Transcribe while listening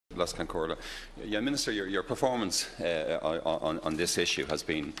Lascancurla. Yeah, Minister, your performance on this issue has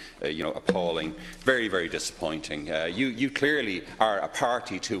been appalling, very, very disappointing. You clearly are a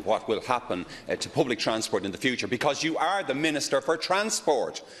party to what will happen to public transport in the future, because you are the Minister for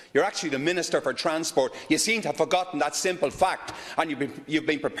Transport. You're actually the Minister for Transport. You seem to have forgotten that simple fact, and you've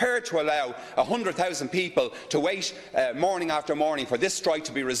been prepared to allow 100,000 people to wait morning after morning for this strike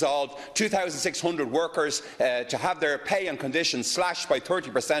to be resolved, 2,600 workers to have their pay and conditions slashed by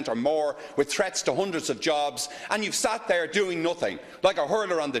 30% or more, with threats to hundreds of jobs, and you've sat there doing nothing, like a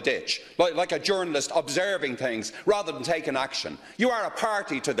hurler on the ditch, like a journalist observing things rather than taking action. You are a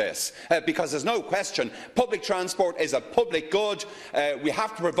party to this, because there's no question public transport is a public good. We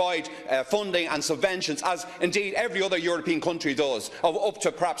have to provide funding and subventions, as indeed every other European country does, of up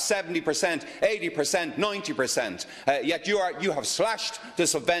to perhaps 70%, 80%, 90%. Yet you have slashed the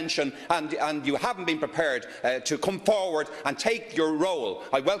subvention, and you haven't been prepared to come forward and take your role.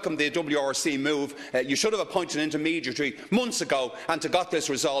 I welcome the WRC move. You should have appointed an intermediary months ago and to got this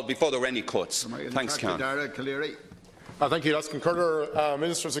resolved before there were any cuts. Thanks, Cairn. Thank you, Lascancurla.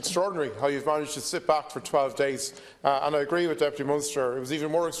 Minister, it's extraordinary how you've managed to sit back for 12 days. And I agree with Deputy Minister. It was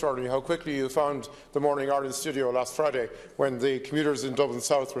even more extraordinary how quickly you found the Morning Ireland studio last Friday when the commuters in Dublin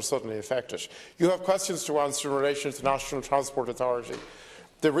South were suddenly affected. You have questions to answer in relation to the National Transport Authority.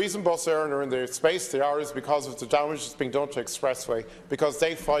 The reason Bus Éireann are in the space they are is because of the damage that's being done to Expressway, because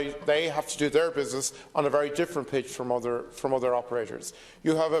they have to do their business on a very different pitch from other operators.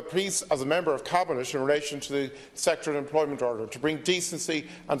 You have a piece as a member of Cabinet in relation to the sectoral employment order to bring decency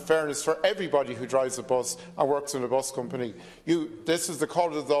and fairness for everybody who drives a bus and works in a bus company. This is the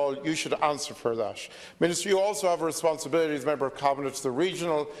call of the Dáil. You should answer for that. Minister, you also have a responsibility as a member of Cabinet to the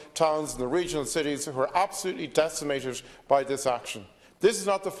regional towns and the regional cities who are absolutely decimated by this action. This is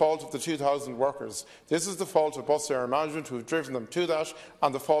not the fault of the 2,000 workers. This is the fault of Bus Éireann management who have driven them to that,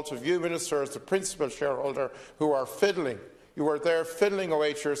 and the fault of you, Minister, as the principal shareholder, who are fiddling. You are there fiddling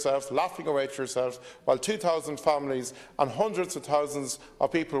away to yourself, laughing away to yourself, while 2,000 families and hundreds of thousands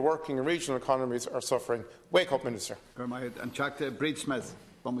of people working in regional economies are suffering. Wake up, Minister.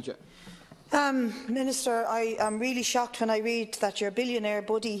 Minister, I am really shocked when I read that your billionaire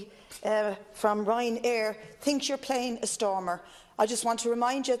buddy from Ryanair thinks you're playing a stormer. I just want to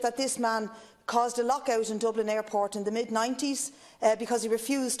remind you that this man caused a lockout in Dublin Airport in the mid-90s because he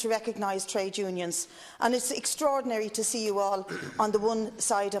refused to recognise trade unions. And it's extraordinary to see you all on the one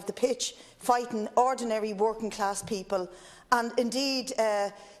side of the pitch fighting ordinary working-class people. And indeed,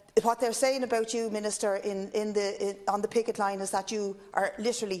 what they're saying about you, Minister, on the picket line is that you are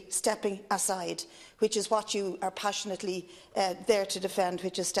literally stepping aside, which is what you are passionately there to defend,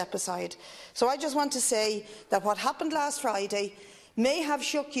 which is step aside. So I just want to say that what happened last Friday may have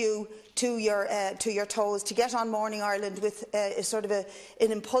shook you to your toes to get on Morning Ireland with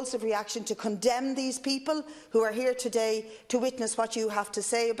an impulsive reaction to condemn these people who are here today to witness what you have to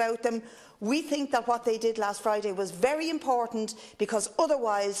say about them. We think that what they did last Friday was very important, because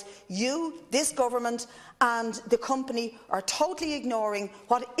otherwise you, this government and the company are totally ignoring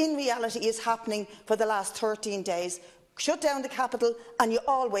what in reality is happening for the last 13 days. Shut down the capital and you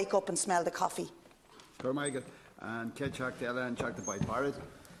all wake up and smell the coffee.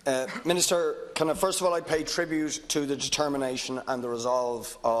 Minister, first of all, I pay tribute to the determination and the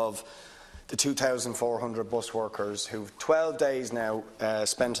resolve of the 2,400 bus workers who've 12 days now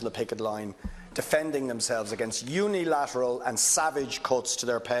spent on the picket line defending themselves against unilateral and savage cuts to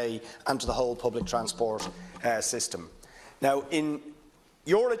their pay and to the whole public transport system. Now, in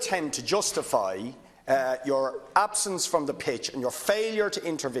your attempt to justify your absence from the pitch and your failure to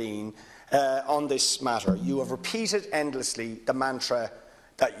intervene on this matter, you have repeated endlessly the mantra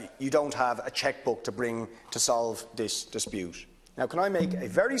that you don't have a chequebook to bring to solve this dispute. Now, can I make a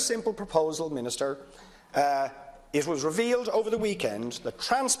very simple proposal, Minister? It was revealed over the weekend that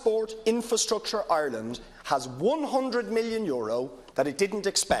Transport Infrastructure Ireland has €100 million that it didn't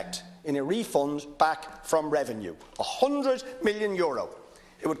expect in a refund back from revenue. €100 million.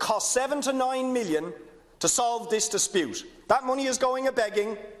 It would cost 7 to 9 million to solve this dispute. That money is going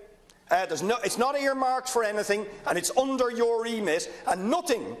a-begging. It's not earmarked for anything, and it's under your remit, and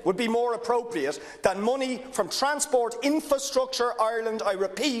nothing would be more appropriate than money from Transport Infrastructure Ireland, I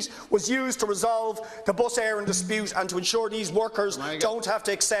repeat, was used to resolve the Bus Éireann dispute and to ensure these workers don't have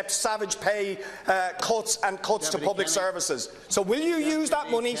to accept savage pay cuts and cuts to public services. So will you use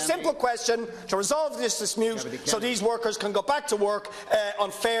that money, simple question, to resolve this dispute so these workers can go back to work on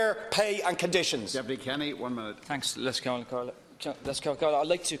fair pay and conditions? Deputy Kenny, 1 minute. Thanks, Lascancurla. I'd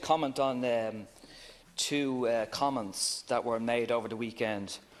like to comment on two comments that were made over the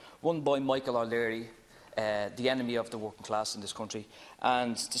weekend. One by Michael O'Leary, the enemy of the working class in this country,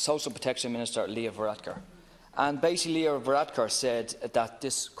 and the Social Protection Minister, Leo Varadkar. And basically, Leo Varadkar said that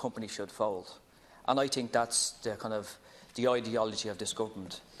this company should fold. And I think that's the ideology of this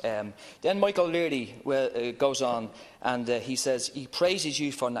government. Then Michael Leary goes on and he says he praises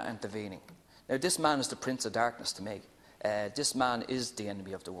you for not intervening. Now, this man is the Prince of Darkness to me. This man is the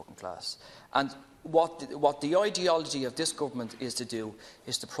enemy of the working class. And what the ideology of this government is to do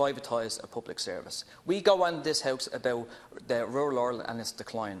is to privatise a public service. We go on this House about the rural Ireland and its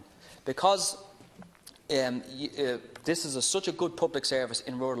decline. Because this is such a good public service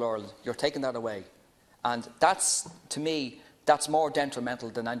in rural Ireland, you're taking that away. And that's, to me, that's more detrimental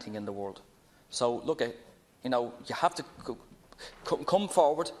than anything in the world. So, look, you have to come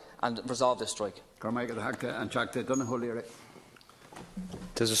forward and resolve this strike.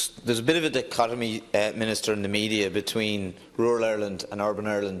 There's a bit of a dichotomy, Minister, in the media between rural Ireland and urban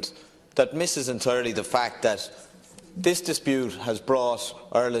Ireland that misses entirely the fact that this dispute has brought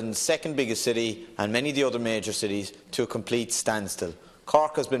Ireland's second biggest city and many of the other major cities to a complete standstill.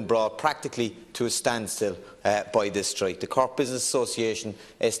 Cork has been brought practically to a standstill by this strike. The Cork Business Association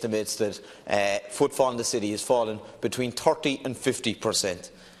estimates that footfall in the city has fallen between 30 and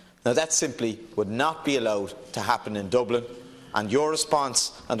 50%. Now, that simply would not be allowed to happen in Dublin, and your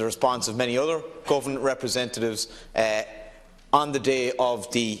response and the response of many other government representatives on the day of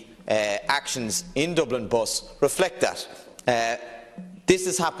the actions in Dublin Bus reflect that. This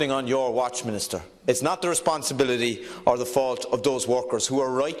is happening on your watch, Minister. It's not the responsibility or the fault of those workers who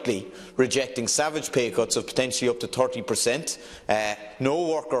are rightly rejecting savage pay cuts of potentially up to 30%. No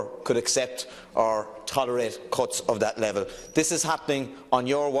worker could accept or tolerate cuts of that level. This is happening on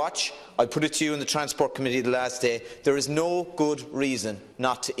your watch. I put it to you in the Transport Committee the last day. There is no good reason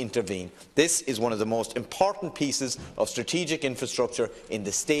not to intervene. This is one of the most important pieces of strategic infrastructure in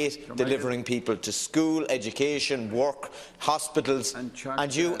the state, delivering people to school, education, work, hospitals,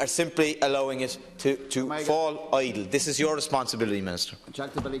 and you are simply allowing it to fall idle. This is your responsibility, Minister.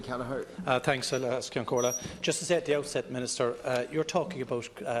 Thanks, Ciancórla. Just to say at the outset, Minister, you're talking about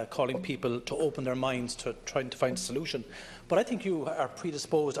calling people to open their minds to trying to find a solution. But I think you are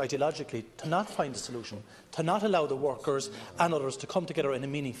predisposed ideologically to not find a solution, to not allow the workers and others to come together in a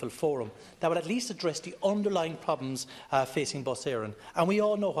meaningful forum that would at least address the underlying problems facing Bus Éireann. And we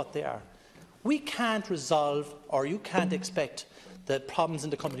all know what they are. We can't resolve, or you can't expect, the problems in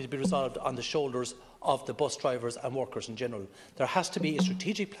the company to be resolved on the shoulders of the bus drivers and workers in general. There has to be a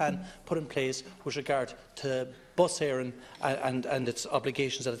strategic plan put in place with regard to Bus Éireann and its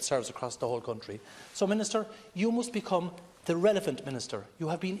obligations that it serves across the whole country. So, Minister, you must become the relevant minister. You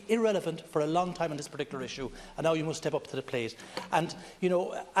have been irrelevant for a long time on this particular issue, and now you must step up to the plate. And,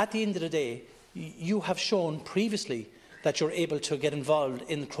 at the end of the day, you have shown previously that you're able to get involved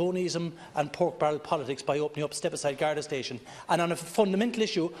in cronyism and pork barrel politics by opening up Step-Aside Garda Station. And on a fundamental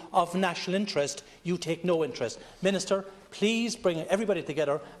issue of national interest, you take no interest. Minister, please bring everybody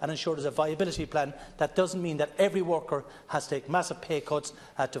together and ensure there's a viability plan. That doesn't mean that every worker has to take massive pay cuts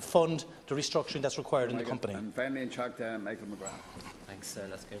to fund the restructuring that's required in the company. And finally, in Michael McGrath. Thanks,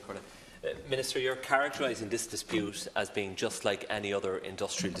 Minister, you're characterising this dispute as being just like any other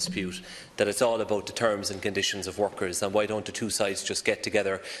industrial dispute, that it's all about the terms and conditions of workers, and why don't the two sides just get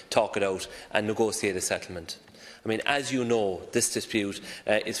together, talk it out and negotiate a settlement. I mean, as you know, this dispute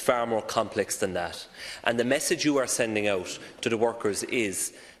is far more complex than that. And the message you are sending out to the workers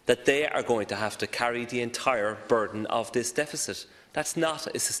is that they are going to have to carry the entire burden of this deficit. That's not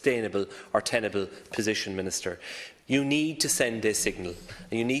a sustainable or tenable position, Minister. You need to send a signal,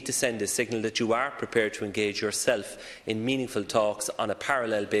 and you need to send a signal that you are prepared to engage yourself in meaningful talks on a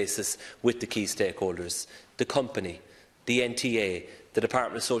parallel basis with the key stakeholders, the company, the NTA, the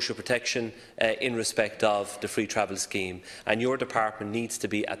Department of Social Protection in respect of the free travel scheme, and your department needs to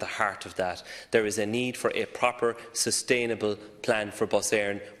be at the heart of that. There is a need for a proper, sustainable plan for Bus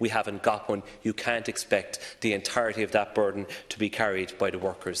Éireann. We haven't got one. You can't expect the entirety of that burden to be carried by the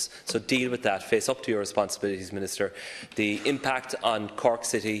workers. So deal with that. Face up to your responsibilities, Minister. The impact on Cork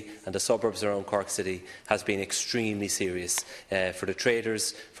City and the suburbs around Cork City has been extremely serious for the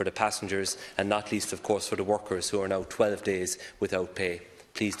traders, for the passengers, and not least, of course, for the workers who are now 12 days without pay.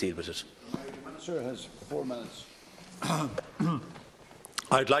 Please deal with it. The Minister has 4 minutes.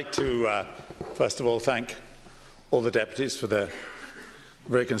 I'd like to, first of all, thank all the deputies for their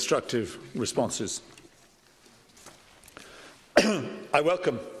very constructive responses. I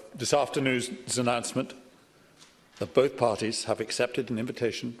welcome this afternoon's announcement that both parties have accepted an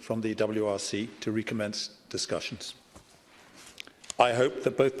invitation from the WRC to recommence discussions. I hope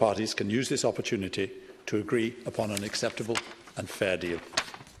that both parties can use this opportunity to agree upon an acceptable and fair deal.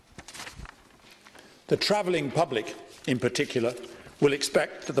 The travelling public, in particular, will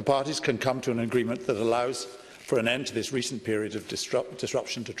expect that the parties can come to an agreement that allows for an end to this recent period of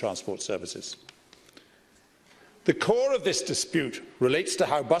disruption to transport services. The core of this dispute relates to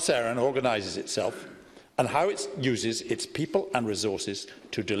how Bus Éireann organises itself and how it uses its people and resources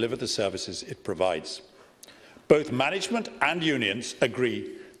to deliver the services it provides. Both management and unions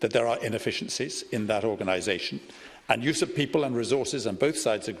agree that there are inefficiencies in that organisation, and use of people and resources on both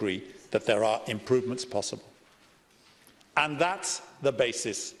sides agree that there are improvements possible. And that's the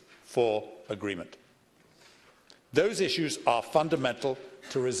basis for agreement. Those issues are fundamental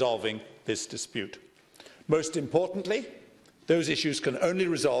to resolving this dispute. Most importantly, those issues can only be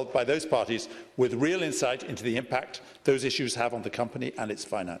resolved by those parties with real insight into the impact those issues have on the company and its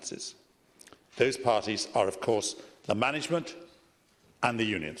finances. Those parties are, of course, the management and the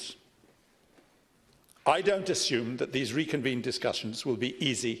unions. I don't assume that these reconvened discussions will be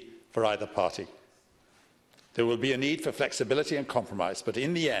easy for either party. There will be a need for flexibility and compromise, but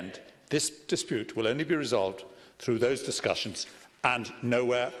in the end, this dispute will only be resolved through those discussions and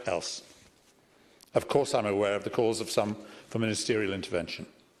nowhere else. Of course, I'm aware of the calls of some for ministerial intervention.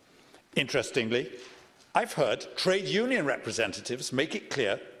 Interestingly, I've heard trade union representatives make it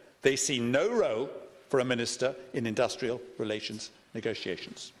clear they see no role for a minister in industrial relations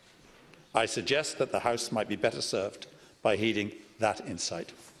negotiations. I suggest that the House might be better served by heeding that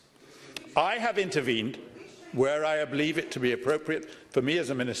insight. I have intervened where I believe it to be appropriate for me as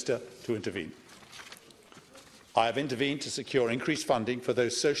a minister to intervene. I have intervened to secure increased funding for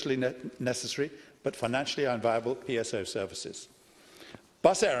those socially necessary but financially unviable PSO services.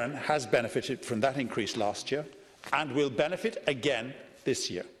 Bus Éireann has benefited from that increase last year and will benefit again this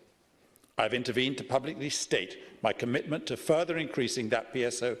year. I have intervened to publicly state my commitment to further increasing that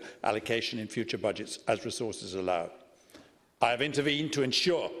PSO allocation in future budgets as resources allow. I have intervened to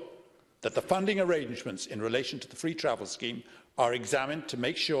ensure that the funding arrangements in relation to the free travel scheme are examined to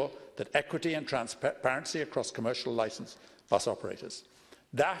make sure that equity and transparency across commercial licensed bus operators.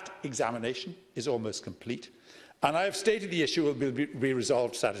 That examination is almost complete, and I have stated the issue will be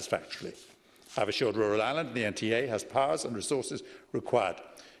resolved satisfactorily. I have assured Rural Ireland and the NTA has powers and resources required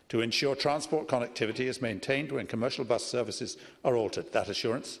to ensure transport connectivity is maintained when commercial bus services are altered. That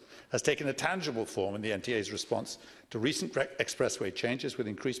assurance has taken a tangible form in the NTA's response to recent expressway changes with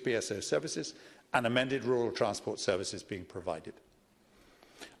increased BSO services and amended rural transport services being provided.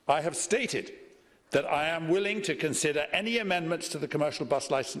 I have stated that I am willing to consider any amendments to the commercial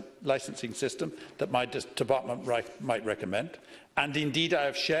bus licensing system that my department might recommend, and indeed I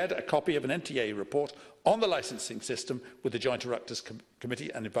have shared a copy of an NTA report on the licensing system with the Joint Directors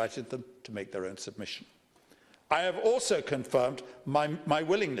Committee and invited them to make their own submission. I have also confirmed my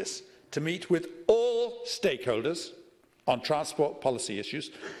willingness to meet with all stakeholders on transport policy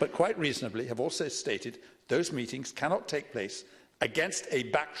issues, but quite reasonably have also stated those meetings cannot take place against a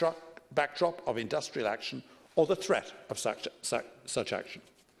backdrop of industrial action or the threat of such action.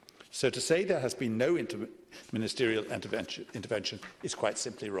 So to say there has been no ministerial intervention is quite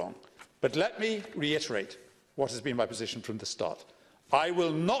simply wrong. But let me reiterate what has been my position from the start. I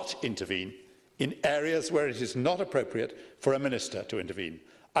will not intervene in areas where it is not appropriate for a minister to intervene.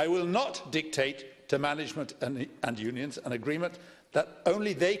 I will not dictate to management and unions an agreement that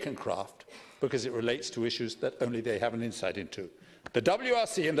only they can craft because it relates to issues that only they have an insight into. The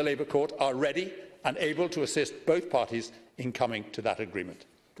WRC and the Labour Court are ready and able to assist both parties in coming to that agreement.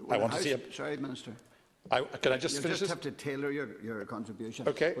 I want to see a... Sorry, Minister. Can I just finish this? You just have to tailor your contribution.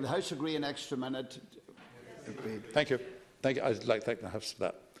 Okay. Will the House agree an extra minute? Agreed. Thank you. Thank you. I'd like to thank the House for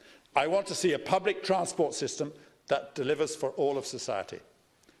that. I want to see a public transport system that delivers for all of society,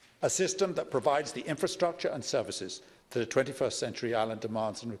 a system that provides the infrastructure and services that the 21st century Ireland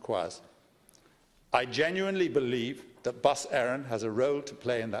demands and requires. I genuinely believe that Bus Éireann has a role to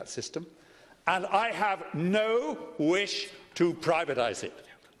play in that system, and I have no wish to privatise it,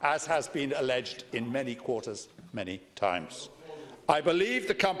 as has been alleged in many quarters many times. I believe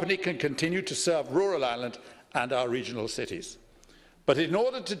the company can continue to serve rural Ireland and our regional cities. But in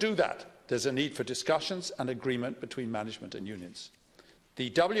order to do that, there's a need for discussions and agreement between management and unions.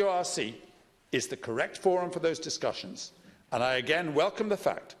 The WRC is the correct forum for those discussions, and I again welcome the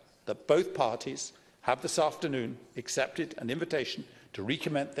fact that both parties have this afternoon accepted an invitation to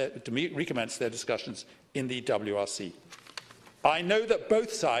recommence their discussions in the WRC. I know that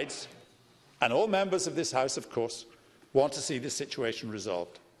both sides, and all members of this House, of course, want to see this situation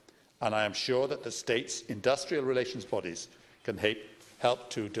resolved, and I am sure that the state's industrial relations bodies can help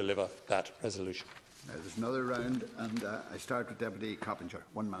to deliver that resolution. Now, there's another round, and I start with Deputy Coppinger.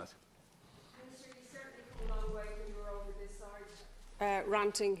 1 minute. Minister, you certainly come a long way when you were over this side.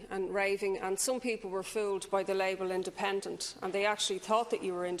 ranting and raving, and some people were fooled by the label independent, and they actually thought that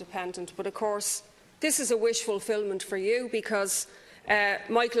you were independent. But of course, this is a wish fulfilment for you, because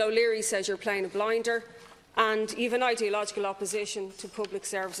Michael O'Leary says you're playing a blinder, and you have an ideological opposition to public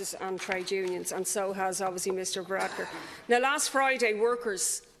services and trade unions, and so has obviously Mr Varadkar. Now, last Friday,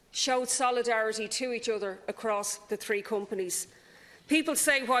 workers showed solidarity to each other across the three companies. People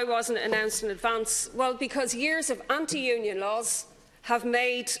say, why wasn't it announced in advance? Well, because years of anti-union laws have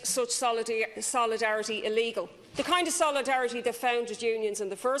made such solidarity illegal. The kind of solidarity that founded unions in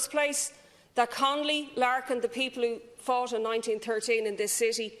the first place, that Connolly, Larkin, the people who fought in 1913 in this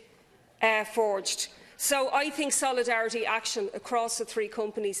city, forged. So I think solidarity action across the three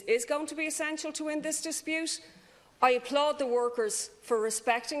companies is going to be essential to win this dispute. I applaud the workers for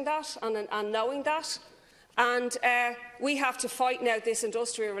respecting that and knowing that. And we have to fight now this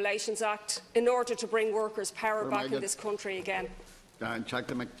Industrial Relations Act in order to bring workers' power back in this country again.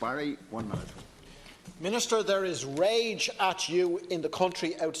 McBarry, 1 minute. Minister, there is rage at you in the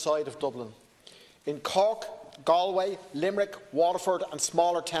country outside of Dublin. In Cork, Galway, Limerick, Waterford and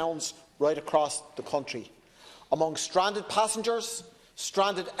smaller towns right across the country. Among stranded passengers,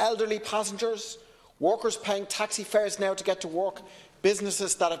 stranded elderly passengers, workers paying taxi fares now to get to work,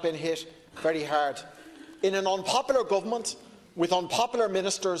 businesses that have been hit very hard. In an unpopular government, with unpopular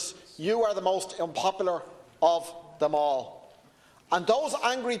ministers, you are the most unpopular of them all. And those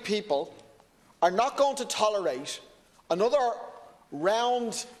angry people are not going to tolerate another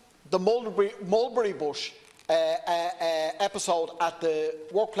round the mulberry bush episode at the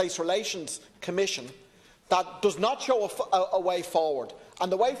Workplace Relations Commission that does not show a way forward.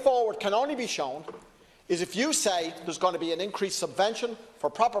 And the way forward can only be shown is if you say there's going to be an increased subvention for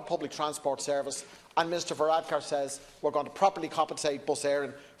proper public transport service, and Minister Varadkar says we're going to properly compensate Bus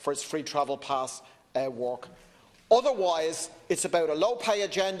Éireann for its free travel pass work. Otherwise, it's about a low-pay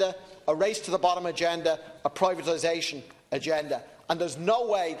agenda, a race-to-the-bottom agenda, a privatisation agenda. And there's no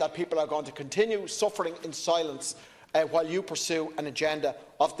way that people are going to continue suffering in silence while you pursue an agenda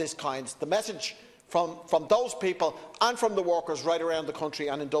of this kind. The message from those people and from the workers right around the country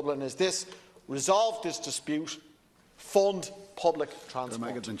and in Dublin is this: resolve this dispute, fund public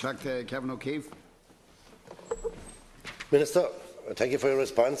transport. Kevin O'Keefe. Minister, thank you for your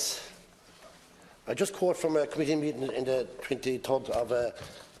response. I just quote from a committee meeting in the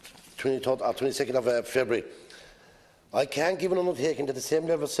 22nd of February. I can't give an undertaking that the same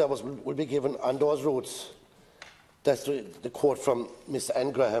level of service will be given on those routes. That's the quote from Mr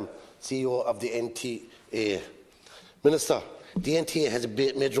Anne Graham, CEO of the NTA. Minister, the NTA has a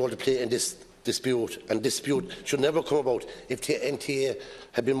major role to play in this dispute, and dispute should never come about if the NTA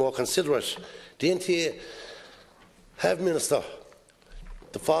had been more considerate. The NTA have, Minister,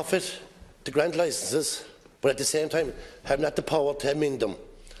 the forfeit, the grant licences, but at the same time have not the power to amend them.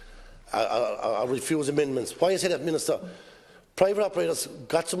 I refuse amendments. Why I say that, Minister? Private operators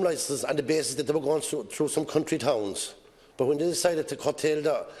got some licences on the basis that they were going through some country towns, but when they decided to curtail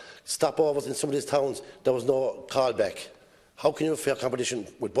the stopovers in some of these towns, there was no callback. How can you have fair competition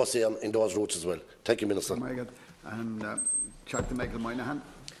with Bus Éireann in those routes as well? Thank you, Minister. And check to Michael Moynihan.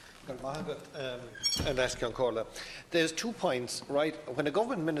 There's 2 points, right? When a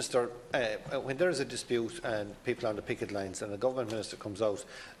government minister, when there is a dispute and people on the picket lines, and a government minister comes out,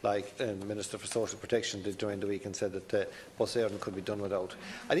 like Minister for Social Protection did during the week, and said that Bus Éireann could be done without,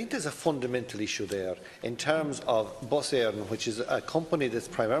 I think there's a fundamental issue there in terms of Bus Éireann, which is a company that's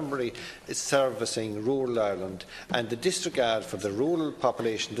primarily servicing rural Ireland, and the disregard for the rural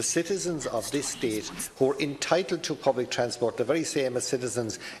population, the citizens of this state who are entitled to public transport, the very same as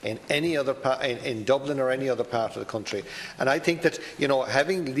citizens in any other in Dublin or any other part of the country. And I think that, you know,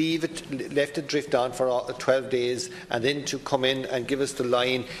 having left it drift on for 12 days and then to come in and give us the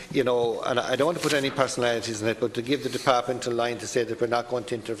line, you know, and I don't want to put any personalities in it, but to give the department a line to say that we're not going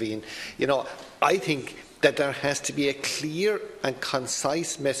to intervene, you know, I think that there has to be a clear and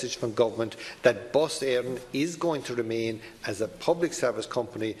concise message from government that Bus Éireann is going to remain as a public service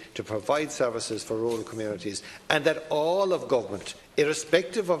company to provide services for rural communities, and that all of government,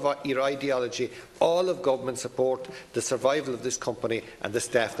 irrespective of your ideology, all of government support the survival of this company and the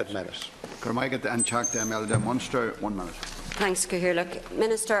staff that man it. Munster, 1 minute. Thanks, Cathaoirleach.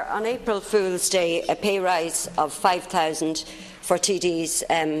 Minister, on April Fool's Day, a pay rise of 5,000 for TDs,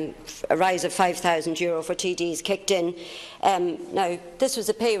 a rise of €5,000 for TDs kicked in. Now, this was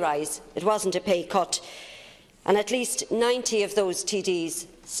a pay rise, it wasn't a pay cut, and at least 90 of those TDs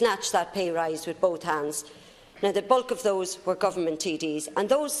snatched that pay rise with both hands. Now, the bulk of those were government TDs, and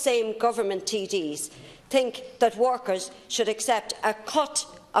those same government TDs think that workers should accept a cut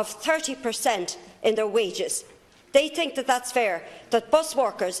of 30% in their wages. They think that that's fair, that bus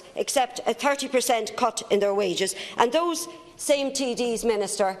workers accept a 30% cut in their wages, and those same TDs,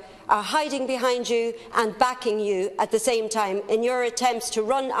 Minister, are hiding behind you and backing you at the same time in your attempts to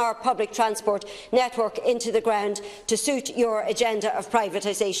run our public transport network into the ground to suit your agenda of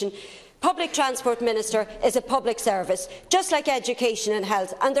privatisation. Public Transport, Minister, is a public service, just like education and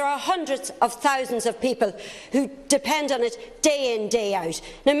health, and there are hundreds of thousands of people who depend on it day in, day out.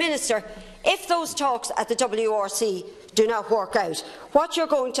 Now, Minister, if those talks at the WRC do not work out, what you're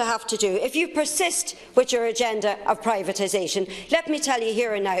going to have to do, if you persist with your agenda of privatisation, let me tell you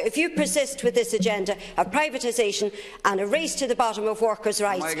here and now, if you persist with this agenda of privatisation and a race to the bottom of workers'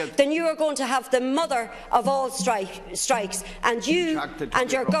 rights, then you are going to have the mother of all strikes, and you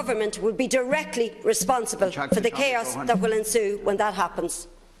and your government will be directly responsible for the chaos that will ensue when that happens.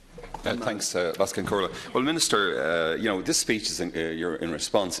 Thanks, Vascan Corla. Well, Minister, this speech is in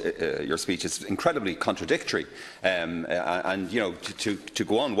response. Your speech is incredibly contradictory, and to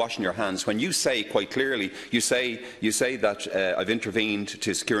go on washing your hands when you say quite clearly, you say that I've intervened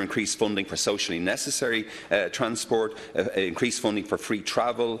to secure increased funding for socially necessary transport, increased funding for free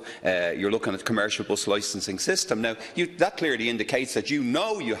travel. You're looking at the commercial bus licensing system. Now, that clearly indicates that you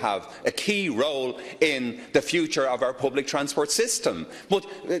know you have a key role in the future of our public transport system. But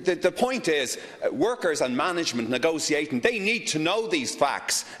the point is, workers and management negotiating, they need to know these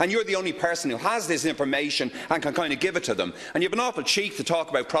facts, and you're the only person who has this information and can kind of give it to them. And you have an awful cheek to talk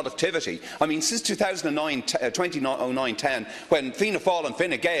about productivity. I mean, since 2009-10, when Fianna Fáil and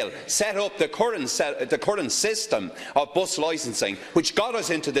Fine Gael set up the current system of bus licensing, which got us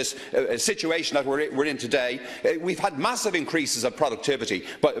into this situation that we're in today, we've had massive increases of productivity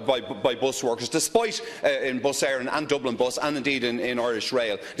by bus workers, despite in Bus Éireann and Dublin Bus, and indeed in Irish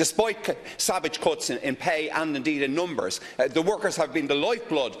Rail, despite savage cuts in pay and indeed in numbers. The workers have been the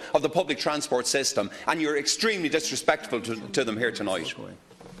lifeblood of the public transport system, and you're extremely disrespectful to them here tonight.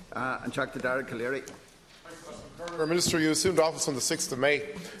 And check to Derek O'Leary. Minister, you assumed office on the 6th of May,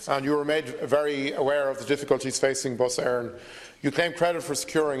 and you were made very aware of the difficulties facing Bus Éireann. You claim credit for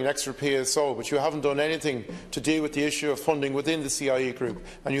securing an extra PSO, but you haven't done anything to deal with the issue of funding within the CIE group,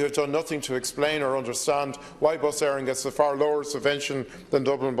 and you have done nothing to explain or understand why Bus Éireann gets a far lower subvention than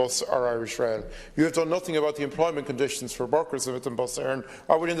Dublin Bus or Irish Rail. You have done nothing about the employment conditions for workers within Bus Éireann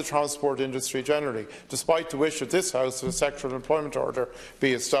or within the transport industry generally, despite the wish of this House that a sectoral employment order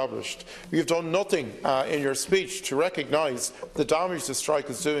be established. You have done nothing in your speech to recognise the damage the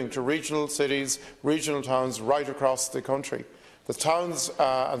strike is doing to regional cities, regional towns right across the country. The towns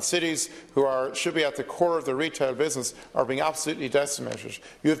and cities who should be at the core of the retail business are being absolutely decimated.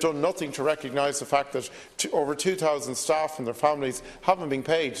 You have done nothing to recognise the fact that over 2,000 staff and their families haven't been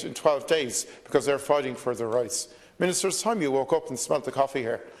paid in 12 days because they're fighting for their rights. Minister, it's time you woke up and smelt the coffee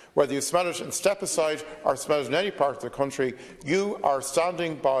here. Whether you smell it in Stepaside or smell it in any part of the country, you are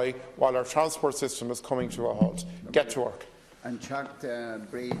standing by while our transport system is coming to a halt. Get to work. And check to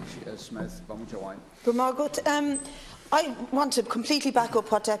Bridge Smith, Bumjawine. I want to completely back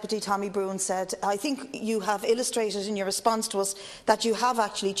up what Deputy Tommy Broughan said. I think you have illustrated in your response to us that you have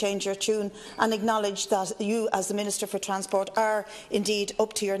actually changed your tune and acknowledged that you, as the Minister for Transport, are indeed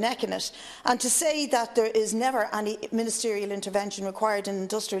up to your neck in it. And to say that there is never any ministerial intervention required in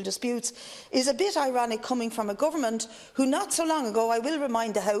industrial disputes is a bit ironic, coming from a government who not so long ago, I will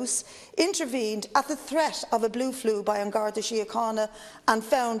remind the House, intervened at the threat of a blue flu by An Garda Síochána and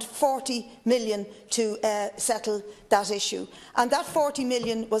found 40 million to settle that issue. And that 40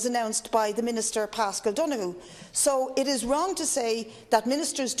 million was announced by the Minister, Paschal Donoghue. So it is wrong to say that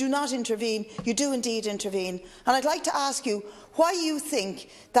ministers do not intervene. You do indeed intervene. And I'd like to ask you why you think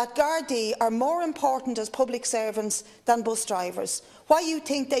that Gardaí are more important as public servants than bus drivers, why you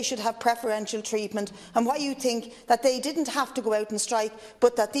think they should have preferential treatment, and why you think that they didn't have to go out and strike,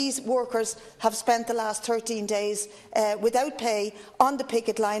 but that these workers have spent the last 13 days without pay on the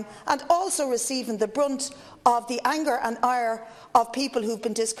picket line and also receiving the brunt of the anger and ire of people who have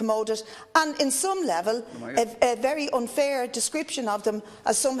been discommoded, and in some level a very unfair description of them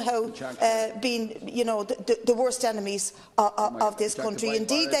as somehow being, the worst enemies of this country.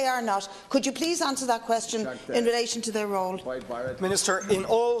 Indeed they are not. Could you please answer that question in relation to their role? Minister, in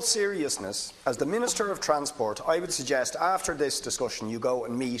all seriousness, as the Minister of Transport, I would suggest after this discussion you go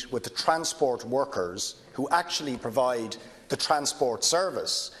and meet with the transport workers who actually provide the transport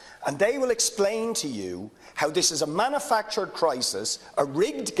service, and they will explain to you how this is a manufactured crisis, a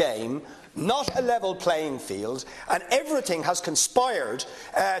rigged game, not a level playing field, and everything has conspired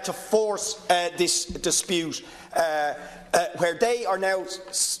to force this dispute where they are now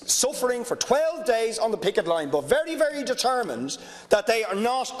suffering for 12 days on the picket line, but very, very determined that they are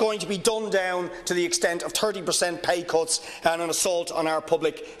not going to be done down to the extent of 30% pay cuts and an assault on our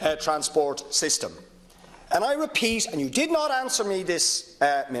public transport system. And I repeat, and you did not answer me this,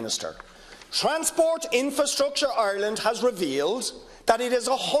 Minister, Transport Infrastructure Ireland has revealed that it is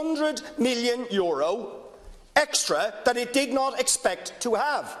 €100 million extra that it did not expect to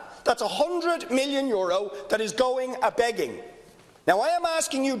have. That's €100 million that is going a-begging. Now, I am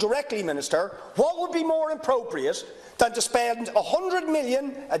asking you directly, Minister, what would be more appropriate than to spend €100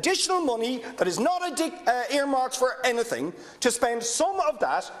 million additional money that is not earmarked for anything, to spend some of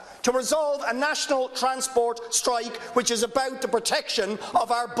that to resolve a national transport strike which is about the protection of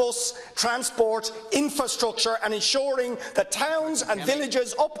our bus transport infrastructure and ensuring that towns and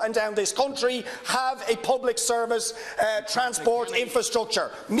villages up and down this country have a public service transport infrastructure.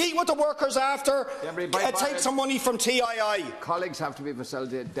 Meet with the workers after, take some money from TII. Colleagues have to be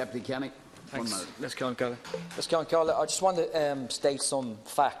facilitated. Deputy Kenny. Thanks. Let's go on, Carla. I just want to state some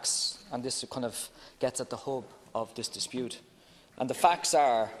facts, and this kind of gets at the hub of this dispute. And the facts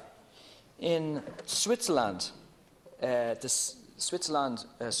are, in Switzerland, the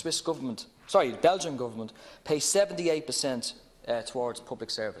Belgian government pays 78% towards public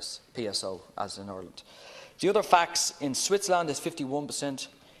service, PSO, as in Ireland. The other facts, in Switzerland is 51%,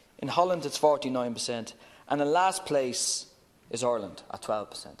 in Holland it's 49%, and in last place is Ireland at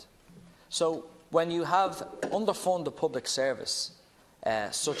 12%. So when you have underfunded public service,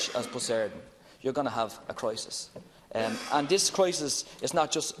 such as Bus Éireann, you're going to have a crisis. And this crisis is not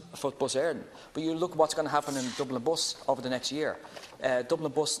just for Bus Éireann, but you look at what's going to happen in Dublin Bus over the next year.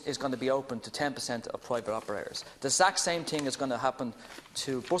 Dublin Bus is going to be open to 10% of private operators. The exact same thing is going to happen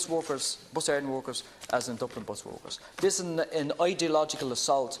to bus Éireann workers, as in Dublin Bus workers. This is an ideological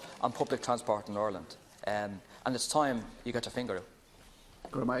assault on public transport in Ireland, and it's time you get your finger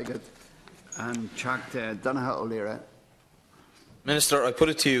out. And Chuck Donoghue O'Leary. Minister, I put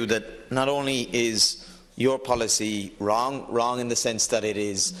it to you that not only is your policy wrong in the sense that it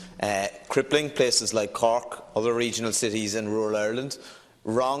is crippling places like Cork, other regional cities in rural Ireland,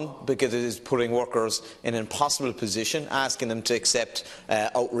 wrong because it is putting workers in an impossible position, asking them to accept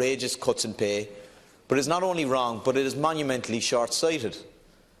outrageous cuts in pay, but it's not only wrong, but it is monumentally short-sighted.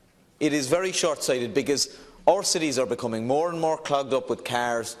 It is very short-sighted because our cities are becoming more and more clogged up with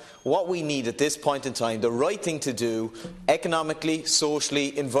cars. What we need at this point in time, the right thing to do, economically,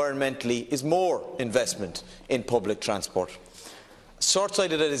 socially, environmentally, is more investment in public transport.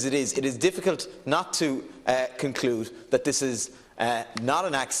 Short-sighted as it is difficult not to conclude that this is not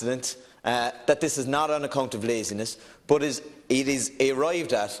an accident, that this is not on account of laziness, but it is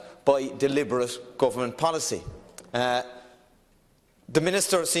arrived at by deliberate government policy. The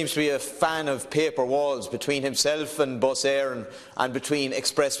Minister seems to be a fan of paper walls between himself and Bus Éireann and between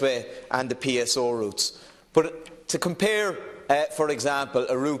Expressway and the PSO routes. But to compare, for example,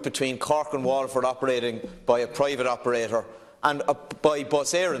 a route between Cork and Waterford operating by a private operator and by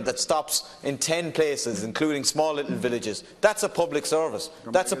Bus Éireann that stops in 10 places, including small little villages, that's a public service.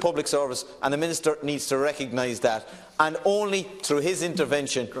 That's a public service, and the Minister needs to recognise that. And only through his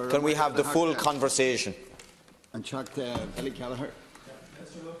intervention can we have the full conversation. And Chuck Billy Kelleher.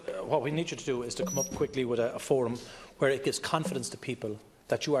 What we need you to do is to come up quickly with a forum where it gives confidence to people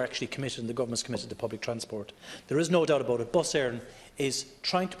that you are actually committed and the government is committed to public transport. There is no doubt about it. Bus Éireann is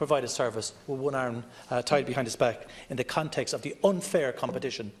trying to provide a service with one arm tied behind its back in the context of the unfair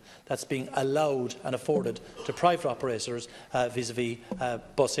competition that's being allowed and afforded to private operators vis-à-vis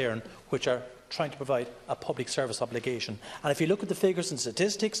Bus Éireann, which are trying to provide a public service obligation. And if you look at the figures and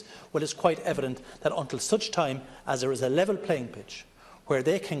statistics, well, it's quite evident that until such time as there is a level playing pitch where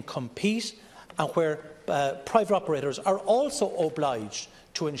they can compete and where private operators are also obliged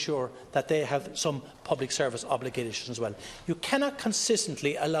to ensure that they have some public service obligations as well. You cannot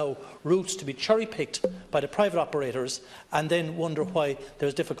consistently allow routes to be cherry-picked by the private operators and then wonder why there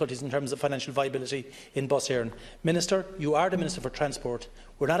are difficulties in terms of financial viability in Bus Éireann. Minister, you are the Minister for Transport.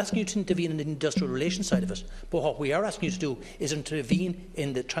 We're not asking you to intervene in the industrial relations side of it, but what we are asking you to do is intervene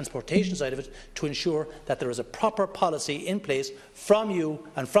in the transportation side of it to ensure that there is a proper policy in place from you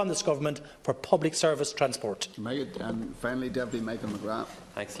and from this government for public service transport. And finally, Deputy Michael McGrath.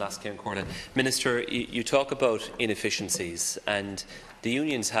 Thanks, Lasky and Corda. Minister, you talk about inefficiencies, and the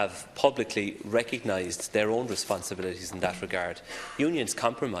unions have publicly recognised their own responsibilities in that regard. Unions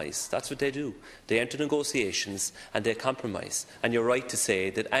compromise. That's what they do. They enter negotiations and they compromise. And you're right to say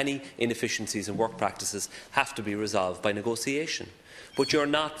made that any inefficiencies in work practices have to be resolved by negotiation. But you're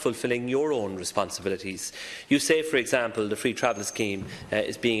not fulfilling your own responsibilities. You say, for example, the free travel scheme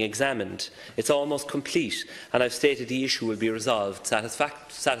is being examined. It's almost complete, and I've stated the issue will be resolved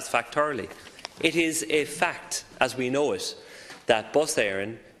satisfactorily. It is a fact, as we know it, that Bus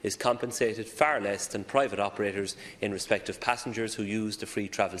Éireann is compensated far less than private operators in respect of passengers who use the free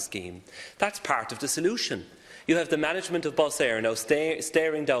travel scheme. That's part of the solution. You have the management of Bus Éireann now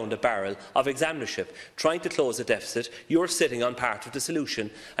staring down the barrel of examinership, trying to close a deficit. You're sitting on part of the solution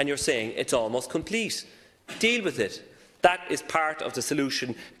and you're saying it's almost complete. Deal with it. That is part of the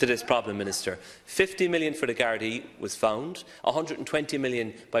solution to this problem, Minister. 50 million for the Gardaí was found. 120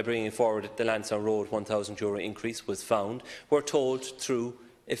 million by bringing forward the Lansdowne Road €1,000 increase was found. We're told through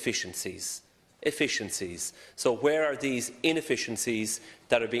efficiencies. Efficiencies. So where are these inefficiencies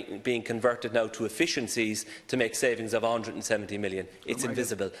that are being converted now to efficiencies to make savings of 170 million? It's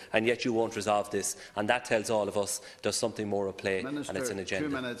invisible, and yet you won't resolve this, and that tells all of us there's something more at play, Minister, and it's an agenda.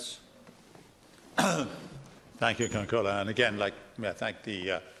 2 minutes. Thank you, Concola. And again, thank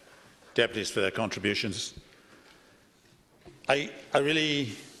the deputies for their contributions. I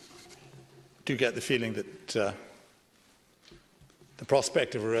really do get the feeling that the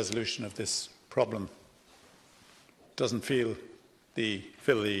prospect of a resolution of this problem doesn't fill the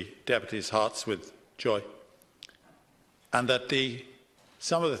deputies' hearts with joy, and that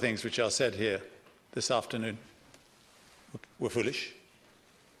some of the things which are said here this afternoon were foolish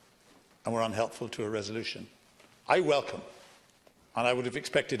and were unhelpful to a resolution. I welcome, and I would have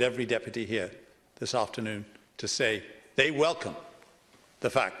expected every deputy here this afternoon to say they welcome the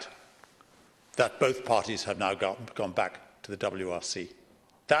fact that both parties have now gone back to the WRC.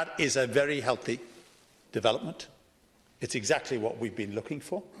 That is a very healthy development. It's exactly what we've been looking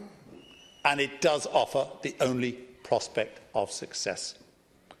for, and it does offer the only prospect of success.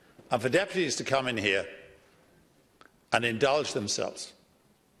 And for deputies to come in here and indulge themselves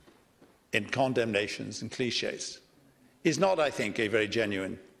in condemnations and cliches is not, I think, a very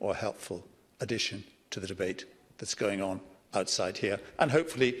genuine or helpful addition to the debate that's going on outside here, and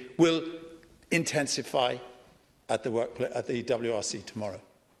hopefully will intensify at the WRC tomorrow.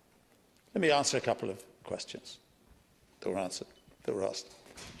 Let me answer a couple of questions that were asked.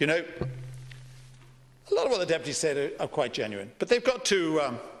 You know, a lot of what the deputies said are quite genuine, but they've got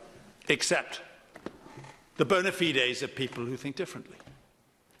to accept the bona fides of people who think differently.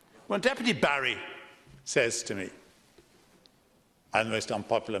 When Deputy Barry says to me, I'm the most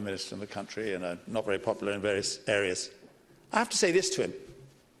unpopular minister in the country and I'm not very popular in various areas, I have to say this to him: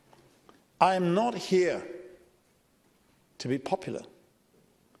 I am not here to be popular.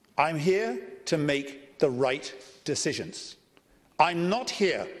 I'm here to make the right decisions. I'm not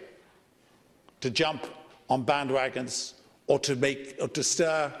here to jump on bandwagons or to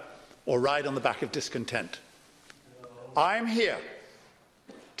stir or ride on the back of discontent. I'm here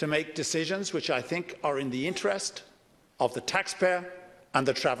to make decisions which I think are in the interest of the taxpayer and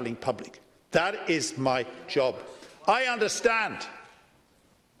the travelling public. That is my job. I understand,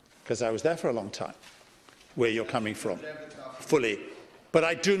 because I was there for a long time, where you're coming from, fully. But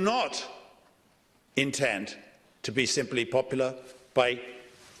I do not intend to be simply popular by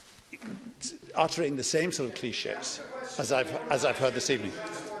uttering the same sort of cliches as I've heard this evening.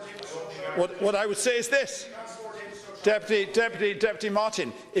 What I would say is this: Deputy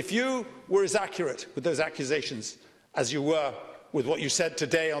Martin, if you were as accurate with those accusations as you were with what you said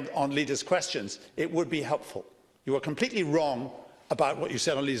today on leaders' questions, it would be helpful. You are completely wrong about what you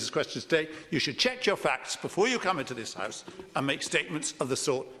said on leaders' questions today. You should check your facts before you come into this House and make statements of the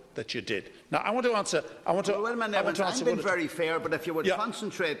sort that you did. Now, I want to answer. I've been very fair, but if you would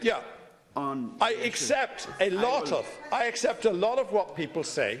concentrate on. I accept a lot of what people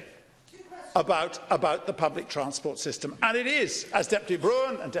say about the public transport system, and it is, as Deputy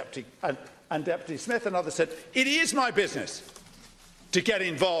Broughan and Deputy Smith and others said, it is my business to get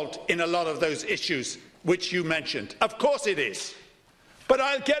involved in a lot of those issues which you mentioned. Of course it is. But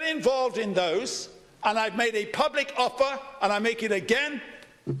I'll get involved in those, and I've made a public offer, and I make it again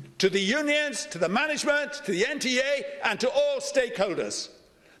to the unions, to the management, to the NTA, and to all stakeholders,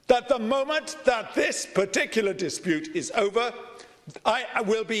 that the moment that this particular dispute is over, I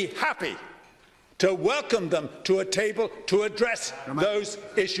will be happy to welcome them to a table to address those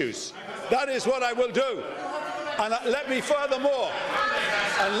issues. That is what I will do. And let me furthermore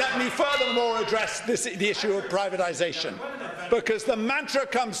address the issue of privatisation, because the mantra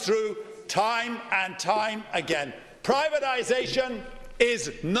comes through time and time again. Privatisation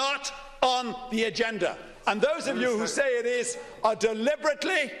is not on the agenda, And those of you who say it is are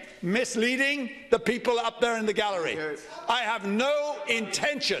deliberately misleading the people up there in the gallery. I have no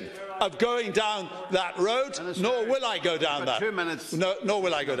intention of going down that road, nor will I go down that. 2 minutes. No, nor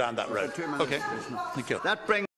will I go down that road. Okay. Thank you. That brings